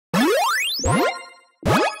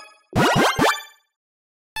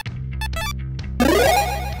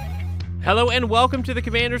Hello and welcome to the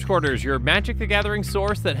Commander's Quarters, your Magic the Gathering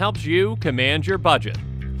source that helps you command your budget.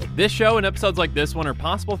 This show and episodes like this one are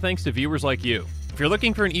possible thanks to viewers like you. If you're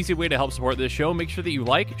looking for an easy way to help support this show, make sure that you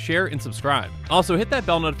like, share, and subscribe. Also, hit that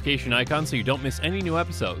bell notification icon so you don't miss any new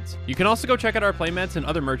episodes. You can also go check out our playmats and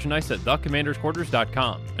other merchandise at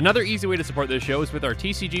thecommandersquarters.com. Another easy way to support this show is with our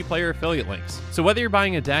TCG player affiliate links. So whether you're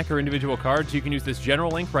buying a deck or individual cards, you can use this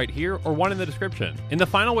general link right here or one in the description. And the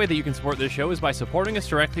final way that you can support this show is by supporting us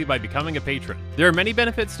directly by becoming a patron. There are many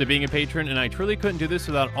benefits to being a patron, and I truly couldn't do this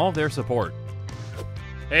without all of their support.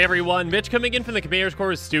 Hey everyone, Mitch coming in from the Commander's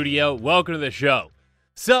Quarters studio. Welcome to the show.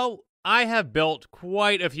 So, I have built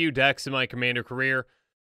quite a few decks in my Commander career.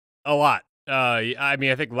 A lot. I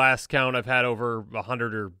think last count I've had over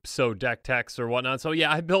 100 or so deck techs or whatnot. So yeah,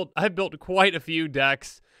 I've built quite a few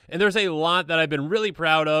decks. And there's a lot that I've been really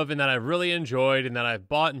proud of and that I've really enjoyed and that I've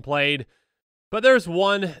bought and played. But there's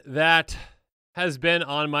one that has been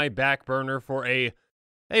on my back burner for a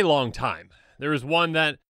long time. There's one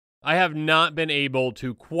that I have not been able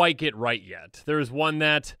to quite get right yet. There's one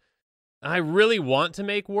that I really want to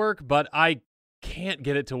make work, but I can't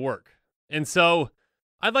get it to work. And so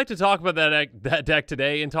I'd like to talk about that deck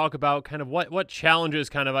today and talk about kind of what challenges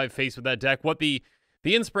kind of I've faced with that deck, what the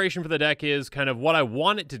inspiration for the deck is, kind of what I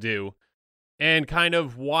want it to do, and kind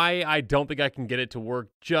of why I don't think I can get it to work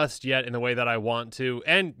just yet in the way that I want to.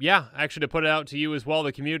 And yeah, actually to put it out to you as well,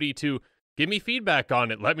 the community, to give me feedback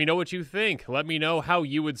on it. Let me know what you think. Let me know how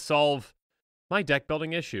you would solve my deck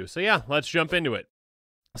building issue. So yeah, let's jump into it.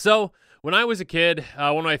 So, when I was a kid,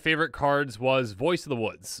 one of my favorite cards was Voice of the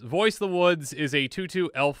Woods. Voice of the Woods is a 2/2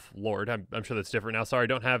 elf lord. I'm sure that's different now. Sorry, I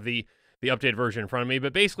don't have the updated version in front of me.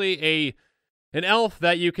 But basically an elf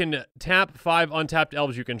that you can tap 5 untapped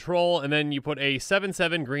elves you control, and then you put a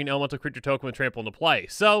 7/7 green elemental creature token with trample into play.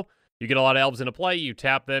 So, you get a lot of elves into play, you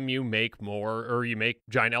tap them, you make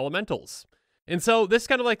giant elementals. And so this is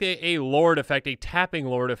kind of like a lord effect, a tapping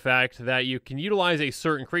lord effect that you can utilize a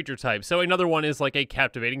certain creature type. So another one is like a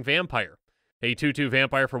captivating vampire. A 2/2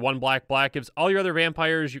 vampire for 1 black gives all your other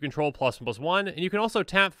vampires you control +1/+1, and you can also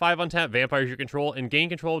tap 5 untapped vampires you control and gain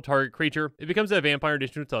control of target creature. It becomes a vampire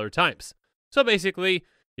addition to its other types. So basically,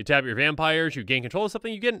 you tap your vampires, you gain control of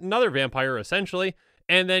something, you get another vampire essentially,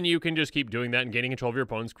 and then you can just keep doing that and gaining control of your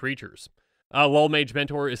opponent's creatures. Lull Mage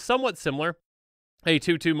Mentor is somewhat similar. A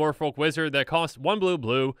 2/2 Merfolk Wizard that costs 1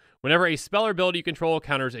 blue. Whenever a spell or ability you control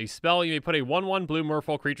counters a spell, you may put a 1/1 blue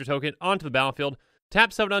Merfolk creature token onto the battlefield.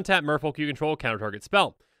 Tap 7 untapped Merfolk you control, counter target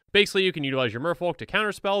spell. Basically, you can utilize your Merfolk to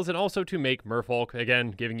counter spells and also to make Merfolk,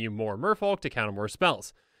 again, giving you more Merfolk to counter more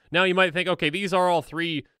spells. Now, you might think, okay, these are all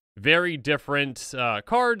 3 very different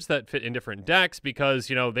cards that fit in different decks because,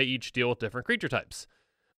 they each deal with different creature types.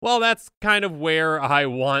 Well, that's kind of where I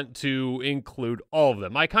want to include all of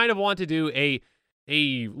them. I kind of want to do a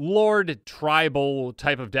Lord tribal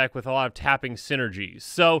type of deck with a lot of tapping synergies.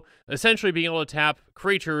 So essentially being able to tap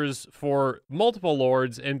creatures for multiple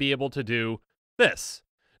lords and be able to do this.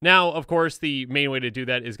 Now, of course, the main way to do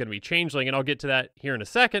that is going to be Changeling, and I'll get to that here in a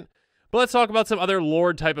second. But let's talk about some other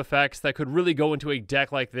Lord type effects that could really go into a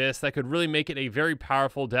deck like this, that could really make it a very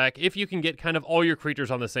powerful deck if you can get kind of all your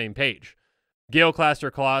creatures on the same page. Galecaster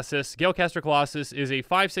Colossus. Galecaster Colossus is a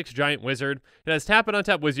 5/6 giant wizard. It has tap and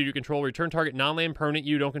untap wizard you control, return target non-land permanent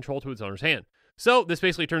you don't control to its owner's hand. So this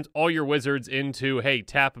basically turns all your wizards into, hey,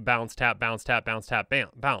 tap, bounce, tap, bounce, tap, bounce, tap,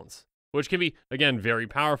 bounce, which can be, again, very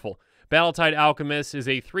powerful. Battletide Alchemist is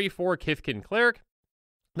a 3/4 Kithkin Cleric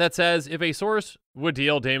that says, if a source would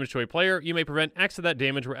deal damage to a player, you may prevent X of that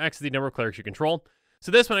damage, where X is the number of clerics you control.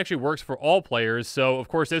 So this one actually works for all players. So, of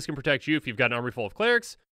course, this can protect you if you've got an army full of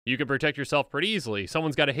clerics. You can protect yourself pretty easily.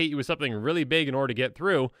 Someone's got to hit you with something really big in order to get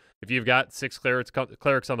through. If you've got 6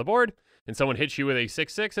 clerics on the board, and someone hits you with a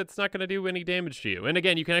 6/6, it's not going to do any damage to you. And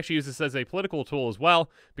again, you can actually use this as a political tool as well,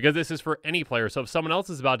 because this is for any player. So if someone else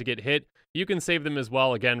is about to get hit, you can save them as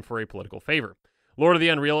well, again, for a political favor. Lord of the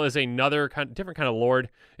Unreal is another different kind of lord.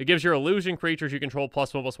 It gives your illusion creatures you control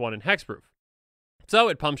 +1/+1 and hexproof. So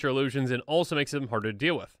it pumps your illusions and also makes them harder to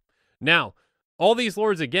deal with. Now, all these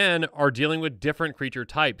lords, again, are dealing with different creature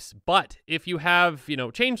types, but if you have,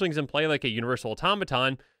 changelings in play like a universal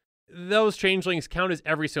automaton, those changelings count as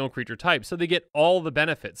every single creature type, so they get all the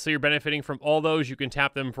benefits. So you're benefiting from all those. You can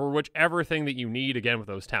tap them for whichever thing that you need, again, with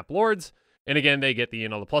those tap lords. And again, they get the,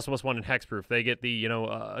 the +1/+1 and hexproof. They get the,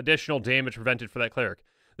 additional damage prevented for that cleric.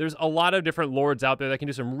 There's a lot of different lords out there that can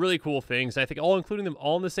do some really cool things. I think including them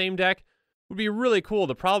all in the same deck would be really cool.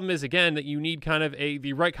 The problem is, again, that you need kind of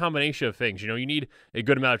the right combination of things. You need a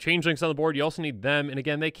good amount of changelings on the board. You also need them. And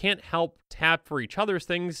again, they can't help tap for each other's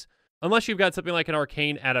things. unless you've got something like an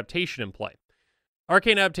Arcane Adaptation in play.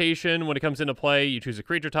 Arcane Adaptation, when it comes into play, you choose a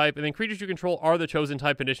creature type, and then creatures you control are the chosen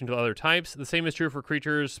type in addition to other types. The same is true for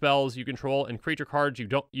creatures, spells you control, and creature cards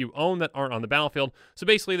you own that aren't on the battlefield. So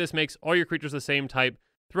basically, this makes all your creatures the same type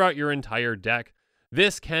throughout your entire deck.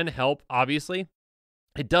 This can help, obviously.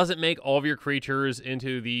 It doesn't make all of your creatures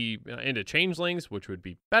into changelings, which would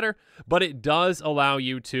be better, but it does allow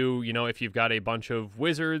you to, if you've got a bunch of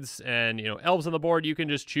wizards and, elves on the board, you can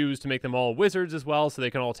just choose to make them all wizards as well, so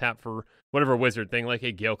they can all tap for whatever wizard thing, like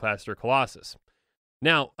a Galeclast or Colossus.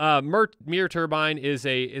 Now, Mirror Turbine is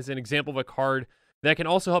an example of a card that can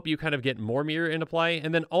also help you kind of get more Mirror into play.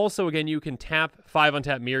 And then also, again, you can tap 5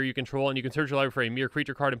 untap Mirror you control, and you can search your library for a Mirror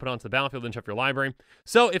creature card and put it onto the battlefield and shuffle your library.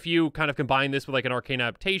 So if you kind of combine this with like an Arcane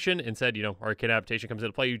Adaptation and said, Arcane Adaptation comes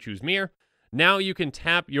into play, you choose Mirror. Now you can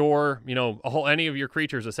tap your, any of your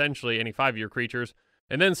creatures, essentially, any 5 of your creatures,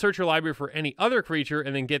 and then search your library for any other creature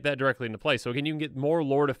and then get that directly into play. So again, you can get more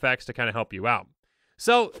Lord effects to kind of help you out.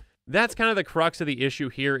 So that's kind of the crux of the issue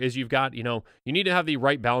here is you've got, you need to have the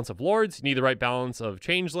right balance of lords, you need the right balance of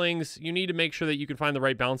changelings, you need to make sure that you can find the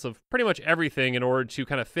right balance of pretty much everything in order to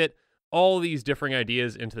kind of fit all these different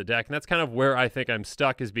ideas into the deck. And that's kind of where I think I'm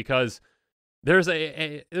stuck, is because there's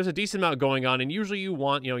a decent amount going on, and usually you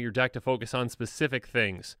want, your deck to focus on specific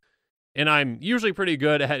things. And I'm usually pretty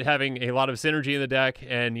good at having a lot of synergy in the deck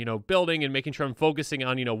and, building and making sure I'm focusing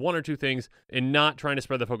on, 1 or 2 things and not trying to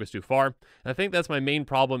spread the focus too far. And I think that's my main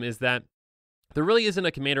problem, is that there really isn't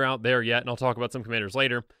a commander out there yet, and I'll talk about some commanders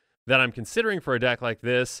later, that I'm considering for a deck like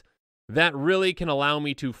this that really can allow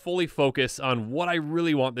me to fully focus on what I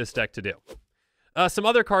really want this deck to do. Some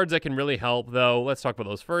other cards that can really help, though, let's talk about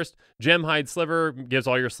those first. Gemhide Sliver gives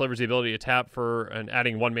all your slivers the ability to tap for and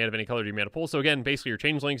adding 1 mana of any color to your mana pool. So again, basically your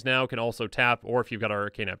changelings now can also tap, or if you've got our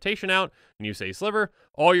Arcane Adaptation out and you say Sliver,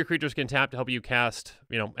 all your creatures can tap to help you cast,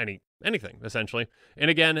 anything, essentially.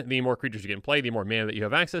 And again, the more creatures you can play, the more mana that you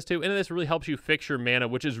have access to, and this really helps you fix your mana,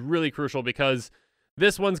 which is really crucial because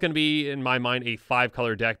this one's going to be, in my mind, a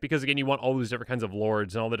 5-color deck because, again, you want all those different kinds of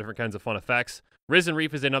lords and all the different kinds of fun effects. Risen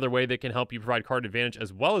Reef is another way that can help you provide card advantage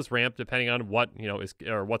as well as ramp, depending on what,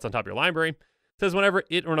 what's on top of your library. It says whenever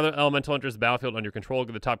it or another elemental enters the battlefield under your control, go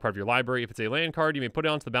to the top card of your library. If it's a land card, you may put it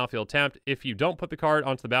onto the battlefield tapped. If you don't put the card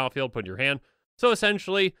onto the battlefield, put it in your hand. So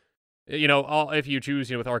essentially, if you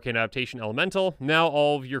choose, with Arcane Adaptation Elemental, now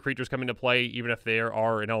all of your creatures come into play, even if they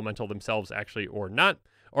are an elemental themselves actually or not,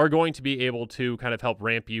 are going to be able to kind of help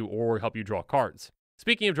ramp you or help you draw cards.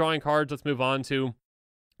 Speaking of drawing cards, let's move on to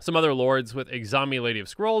some other lords. With Exami, Lady of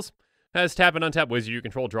Scrolls, has tap and untap wizard you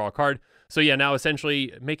control, draw a card. So yeah, now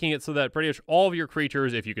essentially making it so that pretty much all of your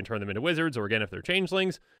creatures, if you can turn them into wizards, or again, if they're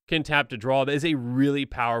changelings, can tap to draw. That is a really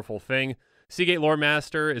powerful thing. Seagate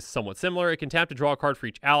Loremaster is somewhat similar. It can tap to draw a card for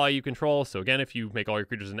each ally you control. So again, if you make all your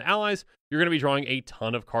creatures into allies, you're going to be drawing a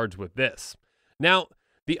ton of cards with this. Now,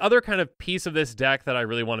 the other kind of piece of this deck that I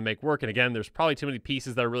really want to make work, and again, there's probably too many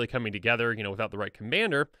pieces that are really coming together, without the right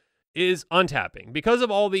commander, is untapping. Because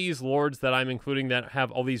of all these lords that I'm including that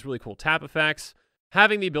have all these really cool tap effects,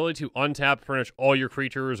 having the ability to untap pretty much all your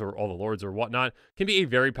creatures or all the lords or whatnot can be a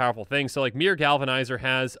very powerful thing. So like Mirror Galvanizer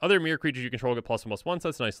has other mirror creatures you control get +1/+1, so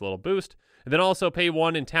that's a nice little boost. And then also pay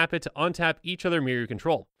 1 and tap it to untap each other mirror you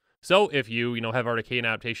control. So if you, have Arcane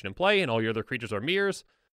Adaptation in play and all your other creatures are mirrors,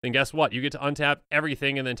 then guess what? You get to untap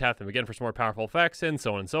everything and then tap them again for some more powerful effects, and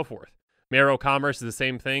so on and so forth. Marrow Commerce is the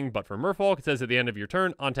same thing, but for Merfolk. It says at the end of your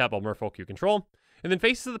turn, untap all Merfolk you control. And then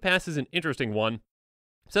Faces of the Past is an interesting one.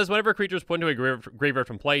 It says whenever a creature is put into a graveyard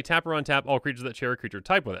from play, tap or untap all creatures that share a creature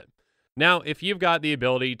type with it. Now, if you've got the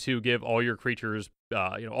ability to give all your creatures,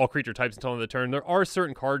 all creature types until the end of the turn, there are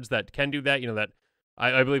certain cards that can do that. That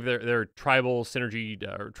I believe they're tribal synergy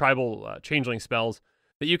or tribal changeling spells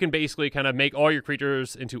that you can basically kind of make all your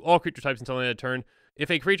creatures into all creature types until the end of the turn.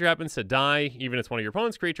 If a creature happens to die, even if it's one of your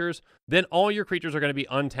opponent's creatures, then all your creatures are going to be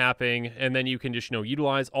untapping, and then you can just,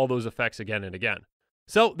 utilize all those effects again and again.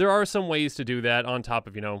 So there are some ways to do that on top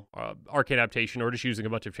of, Arcane Adaptation or just using a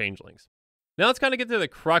bunch of changelings. Now let's kind of get to the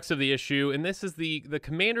crux of the issue, and this is the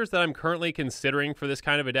commanders that I'm currently considering for this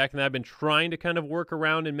kind of a deck, and that I've been trying to kind of work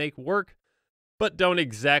around and make work, but don't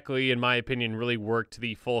exactly, in my opinion, really work to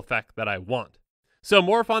the full effect that I want. So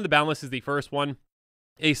Morphon the Boundless is the first one.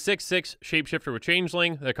 A 6/6 shapeshifter with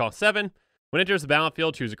changeling that costs 7. When it enters the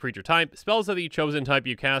battlefield, choose a creature type. Spells of the chosen type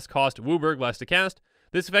you cast cost Wooburg less to cast.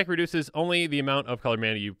 This effect reduces only the amount of color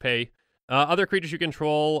mana you pay. Other creatures you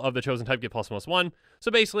control of the chosen type get +1/+1.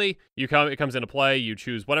 So basically, it comes into play. You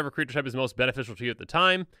choose whatever creature type is most beneficial to you at the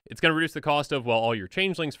time. It's going to reduce the cost of, all your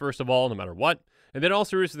changelings first of all, no matter what. And then it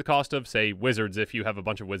also reduces the cost of, say, wizards if you have a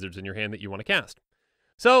bunch of wizards in your hand that you want to cast.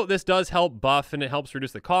 So this does help buff and it helps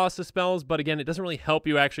reduce the cost of spells, but again, it doesn't really help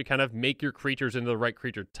you actually kind of make your creatures into the right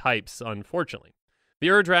creature types, unfortunately.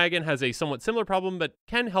 The Ur-Dragon has a somewhat similar problem, but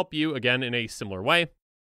can help you, again, in a similar way.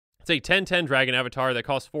 It's a 10/10 dragon avatar that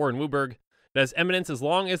costs 4 in Wooburg. It has Eminence as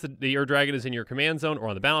long as the Ur-Dragon is in your command zone or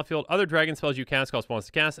on the battlefield. Other dragon spells you cast cost 1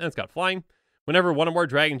 to cast, and it's got flying. Whenever one or more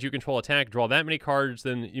dragons you control attack, draw that many cards,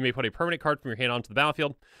 then you may put a permanent card from your hand onto the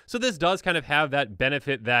battlefield. So this does kind of have that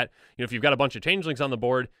benefit that, if you've got a bunch of changelings on the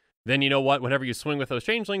board, then you know what, whenever you swing with those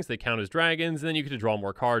changelings, they count as dragons, and then you get to draw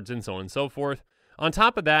more cards, and so on and so forth. On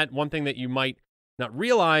top of that, one thing that you might not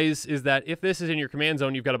realize is that if this is in your command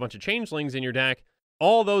zone, you've got a bunch of changelings in your deck,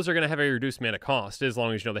 all those are going to have a reduced mana cost, as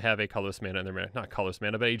long as they have a colorless mana in their mana, not colorless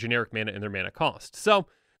mana, but a generic mana in their mana cost. So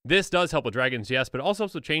this does help with dragons, yes, but also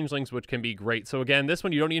helps with changelings, which can be great. So again, this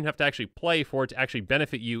one you don't even have to actually play for it to actually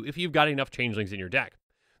benefit you if you've got enough changelings in your deck.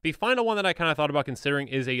 The final one that I kind of thought about considering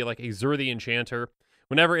is a Zur the Enchanter.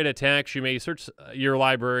 Whenever it attacks, you may search your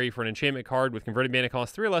library for an enchantment card with converted mana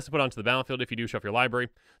cost 3 or less to put onto the battlefield if you do show off your library.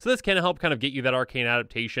 So this can help kind of get you that arcane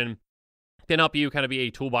adaptation. Can help you kind of be a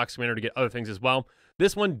toolbox commander to get other things as well.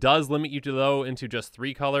 This one does limit you into just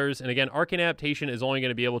 3 colors. And again, arcane adaptation is only going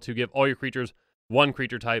to be able to give all your creatures one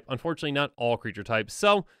creature type. Unfortunately, not all creature types.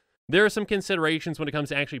 So there are some considerations when it comes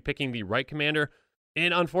to actually picking the right commander.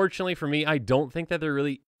 And unfortunately for me, I don't think that there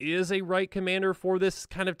really is a right commander for this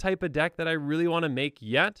kind of type of deck that I really want to make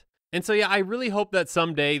yet. And so yeah, I really hope that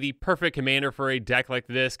someday the perfect commander for a deck like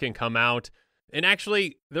this can come out. And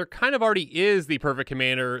actually, there kind of already is the perfect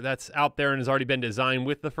commander that's out there and has already been designed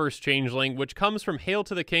with the first changeling, which comes from Hail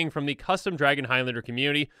to the King from the Custom Dragon Highlander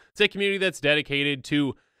community. It's a community that's dedicated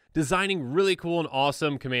to designing really cool and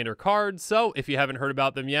awesome commander cards. So if you haven't heard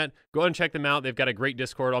about them yet, go ahead and check them out. They've got a great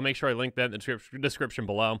Discord. I'll make sure I link that in the description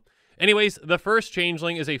below. Anyways, the first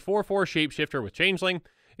changeling is a 4/4 shapeshifter with changeling.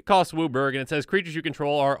 It costs Wooburg, and it says creatures you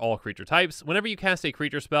control are all creature types. Whenever you cast a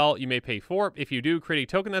creature spell, you may pay 4. If you do, create a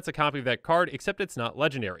token that's a copy of that card, except it's not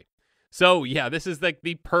legendary. So yeah, this is like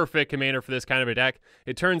the perfect commander for this kind of a deck.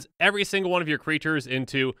 It turns every single one of your creatures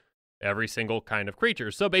into every single kind of creature.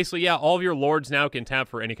 So basically, yeah, all of your lords now can tap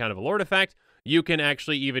for any kind of a lord effect. You can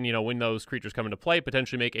actually even, when those creatures come into play,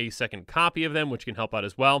 potentially make a second copy of them, which can help out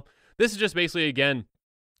as well. This is just basically, again,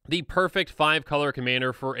 the perfect 5-color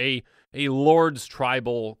commander for a Lord's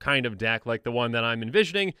Tribal kind of deck like the one that I'm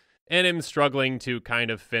envisioning and am struggling to kind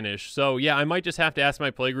of finish. So yeah, I might just have to ask my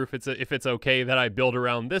playgroup if it's okay that I build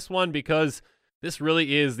around this one, because this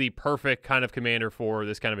really is the perfect kind of commander for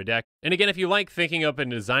this kind of a deck. And again, if you like thinking up and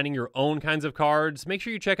designing your own kinds of cards, make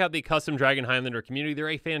sure you check out the Custom Dragon Highlander community. They're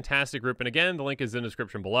a fantastic group, and again, the link is in the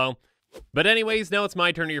description below. But anyways, now it's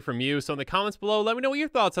my turn to hear from you. So in the comments below, let me know what your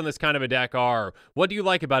thoughts on this kind of a deck are. What do you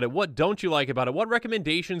like about it? What don't you like about it? What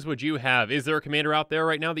recommendations would you have? Is there a commander out there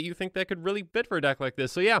right now that you think that could really fit for a deck like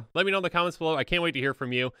this? So yeah, let me know in the comments below. I can't wait to hear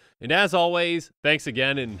from you. And as always, thanks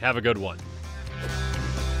again and have a good one.